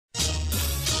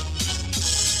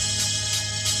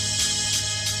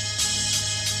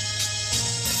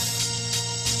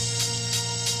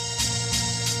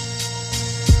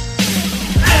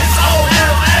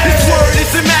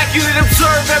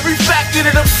perfected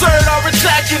and absurd are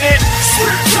attacking it.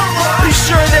 Scriptura. Be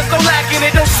sure there's no lacking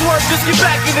it. Don't swerve, just get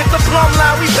back in it. The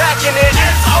Plumbline, we backing it.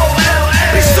 Sola.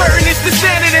 Be certain it's the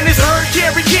standard and it's heard,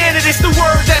 can't recant it. It's the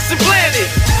word that's implanted.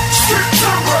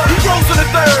 Scriptura. He rose on the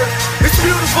third. It's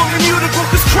beautiful, immutable,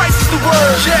 cause Christ is the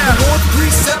word. Yeah, the Lord's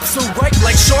precepts are right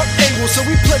like sharp angles, so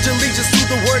we pledge allegiance to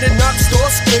the word and not Sola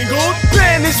Scriptura.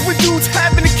 Banners with dudes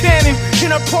having a canon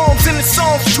in our poems and the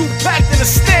songs, two packed in a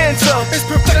stanza. It's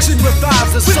perfection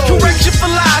revives the With soul. correction for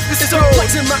lies, it's It's soul.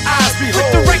 perplexing my eyes, With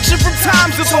behold. direction from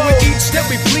times of So old. with each step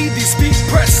we bleed, these feet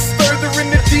press. Further in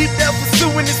the deep, they're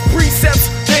pursuing his precepts.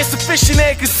 They're sufficient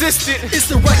and consistent. It's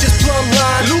the righteous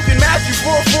Plumbline, Luke and Matthew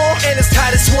 4:4. and it's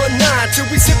Titus 1:9. Till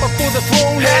we sit before the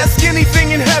throne. Ask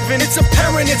anything in heaven. It's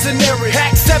apparent, it's an error.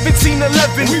 Acts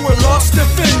 17:11. We were lost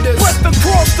defenders, But the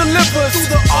cross delivers through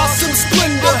the awesome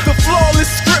splendor. of the flawless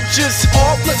scriptures.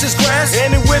 All flesh is grass,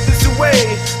 And it withers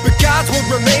away but God's word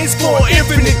remains for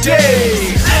infinite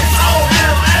days.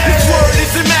 His word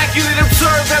is immaculate.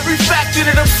 Observe every fact in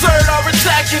it. Absurd are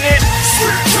attacking it.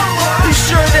 Be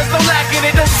sure there's no lacking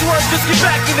it. Don't swerve, just get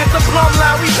back in it. The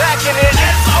Plumbline, we backing it.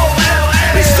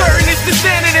 Be certain it's the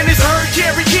standard and it's heard,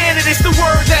 can't recant it. It's the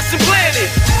word that's implanted.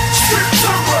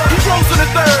 He rose on the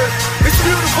third. It's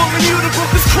beautiful, immutable,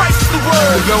 cause Christ is the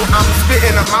word. Though I'm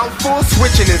spitting a mouthful,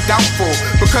 switching is doubtful,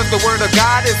 because the word of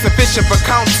God is sufficient for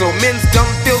counsel. Men's dumb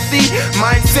filthy,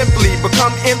 mind simply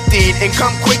become emptied and come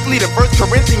quickly to 1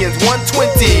 Corinthians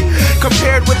 1:20.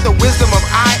 Compared with the wisdom of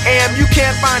I am, you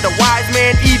can't find a wise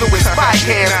man even with spy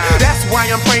cams. That's why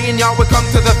I'm praying y'all would come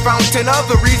to the fountain of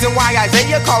the reason why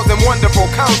Isaiah calls him wonderful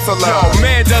counselor. Yo,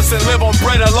 man doesn't live on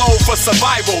bread alone for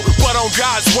survival, but on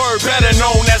God's word, better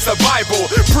known as the Bible.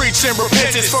 Preaching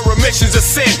repentance for remissions of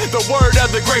sin. The word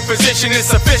of the great physician is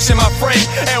sufficient, my friend,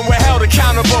 and we're held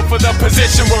accountable for the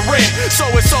position we're in. So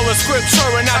it's Sola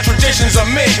Scriptura and not traditions of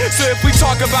men. So if we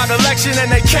talk about election and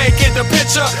they can't get the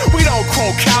picture, we don't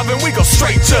quote Calvin, we go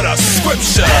straight to the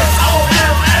scripture.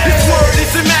 His word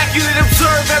is immaculate.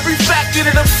 Observe every fact in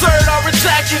it. Absurd are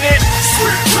attacking it.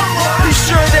 Be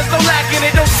sure there's no lacking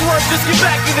it. Don't swerve, just get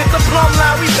back in it. The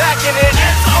Plumbline, we backing it.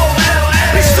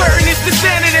 Be certain it's the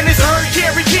standard and it's heard,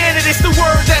 can't recant it. It's the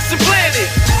word that's implanted.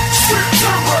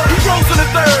 He rose on the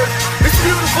third. It's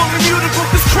beautiful, immutable,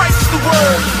 cause Christ is the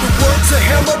word. The word's a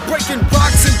hammer breaking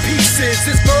rocks in pieces.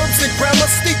 His verbs and grammar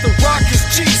state the rock is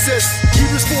Jesus.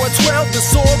 Hebrews 4:12, the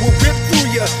sword will rip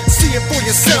through you. See it for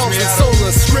yourselves in Sola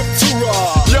Scriptura.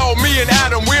 Yo, me and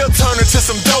Adam, we'll turn into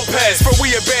some dope heads, for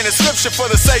we abandon scripture for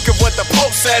the sake of what the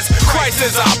Pope says. Christ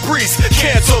is our priest,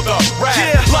 cancel the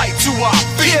wrath. Light to our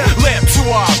feet, lamp to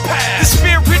our The path.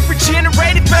 spirit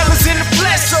regenerated fellas in the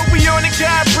flesh. So we on the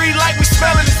God breathe like we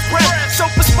smelling his breath. So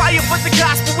perspire for the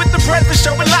gospel with the breath and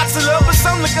showing lots of love. But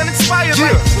some look uninspired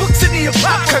like books in the Cause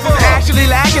apocrypha. it's actually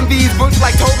lacking these books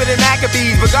like Tobit and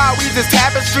Maccabees. But God weaves his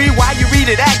tapestry while you read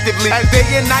it actively. As day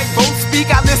and night both speak,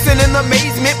 I listen in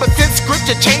amazement. But since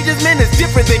scripture changes men, it's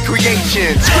different than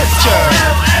creation. Scripture.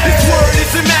 His word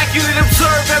is immaculate.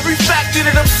 Observe every fact in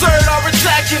it. Absurd are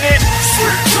attacking it.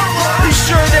 Be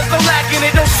sure there's no lacking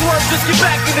it. Don't swerve, just get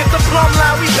back in it. The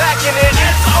Plumbline, we backing it.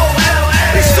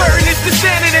 Be certain it's the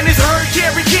standard and it's heard,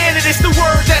 can't recant it. It's the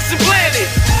word that's implanted.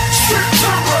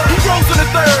 He rose on the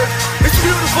third. It's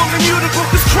beautiful, immutable,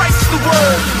 cause Christ is the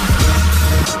word.